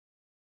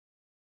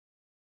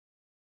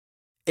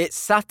It's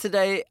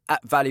Saturday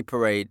at Valley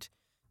Parade.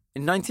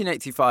 In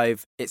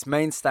 1985, its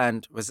main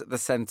stand was at the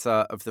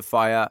centre of the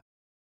fire.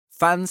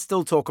 Fans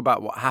still talk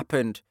about what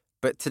happened,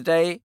 but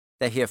today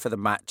they're here for the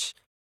match.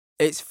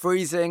 It's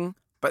freezing,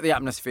 but the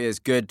atmosphere is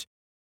good.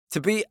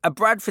 To be a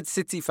Bradford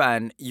City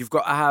fan, you've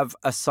got to have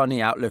a sunny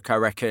outlook, I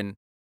reckon.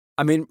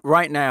 I mean,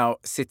 right now,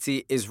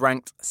 City is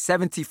ranked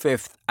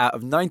 75th out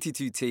of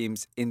 92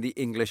 teams in the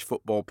English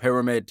football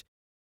pyramid.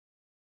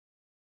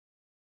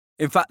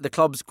 In fact, the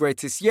club's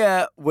greatest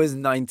year was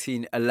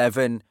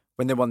 1911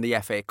 when they won the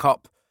FA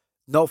Cup.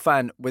 No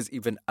fan was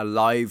even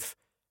alive.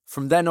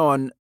 From then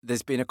on,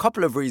 there's been a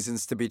couple of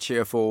reasons to be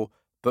cheerful,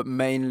 but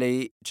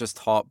mainly just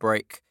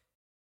heartbreak.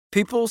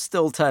 People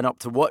still turn up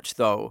to watch,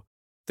 though.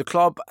 The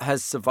club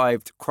has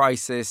survived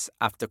crisis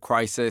after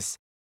crisis.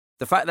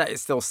 The fact that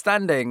it's still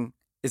standing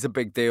is a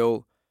big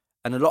deal,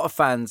 and a lot of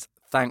fans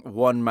thank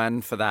one man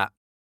for that.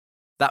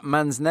 That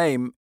man's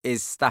name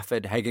is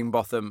Stafford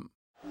Higginbotham.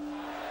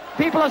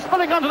 People are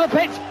spilling onto the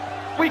pitch.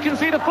 We can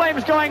see the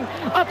flames going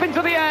up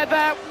into the air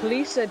there.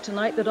 Police said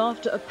tonight that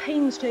after a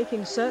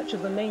painstaking search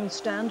of the main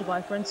stand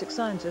by forensic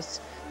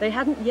scientists, they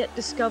hadn't yet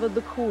discovered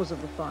the cause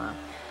of the fire.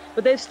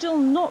 But they've still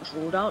not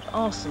ruled out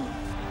arson.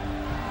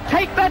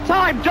 Take their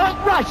time, don't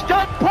rush,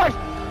 don't push.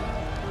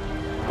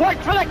 Wait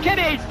for the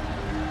kiddies.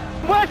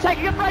 We're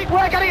taking a break,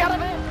 we're getting out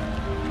of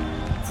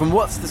it. From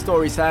What's the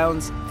Story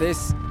Sounds,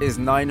 this is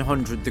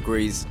 900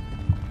 Degrees.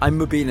 I'm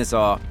Mubin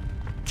Azhar.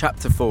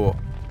 Chapter 4,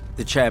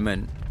 The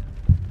Chairman.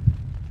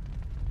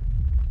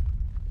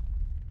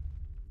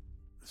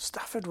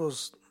 Stafford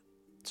was...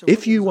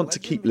 If you want to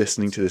keep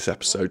listening to this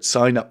episode,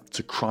 sign up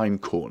to Crime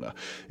Corner.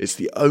 It's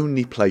the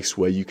only place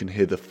where you can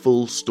hear the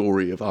full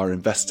story of our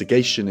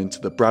investigation into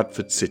the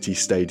Bradford City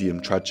Stadium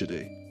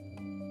tragedy.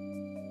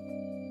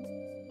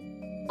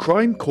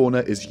 Crime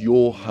Corner is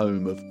your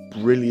home of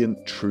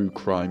brilliant true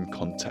crime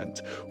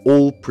content,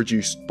 all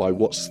produced by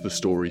What's the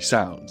Story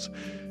Sounds.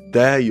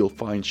 There you'll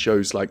find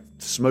shows like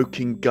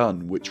Smoking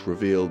Gun, which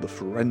reveal the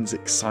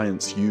forensic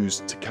science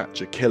used to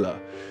catch a killer.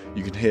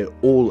 You can hear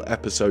all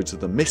episodes of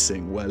The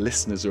Missing, where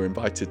listeners are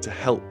invited to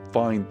help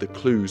find the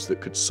clues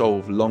that could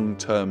solve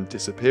long-term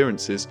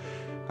disappearances,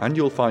 and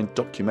you'll find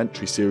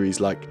documentary series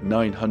like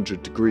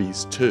 900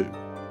 Degrees too.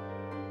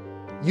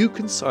 You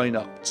can sign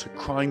up to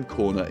Crime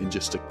Corner in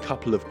just a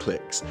couple of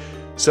clicks.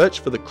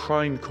 Search for the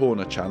Crime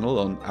Corner channel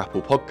on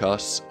Apple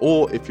Podcasts,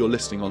 or if you're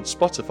listening on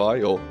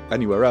Spotify or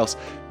anywhere else,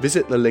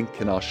 visit the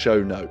link in our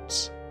show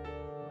notes.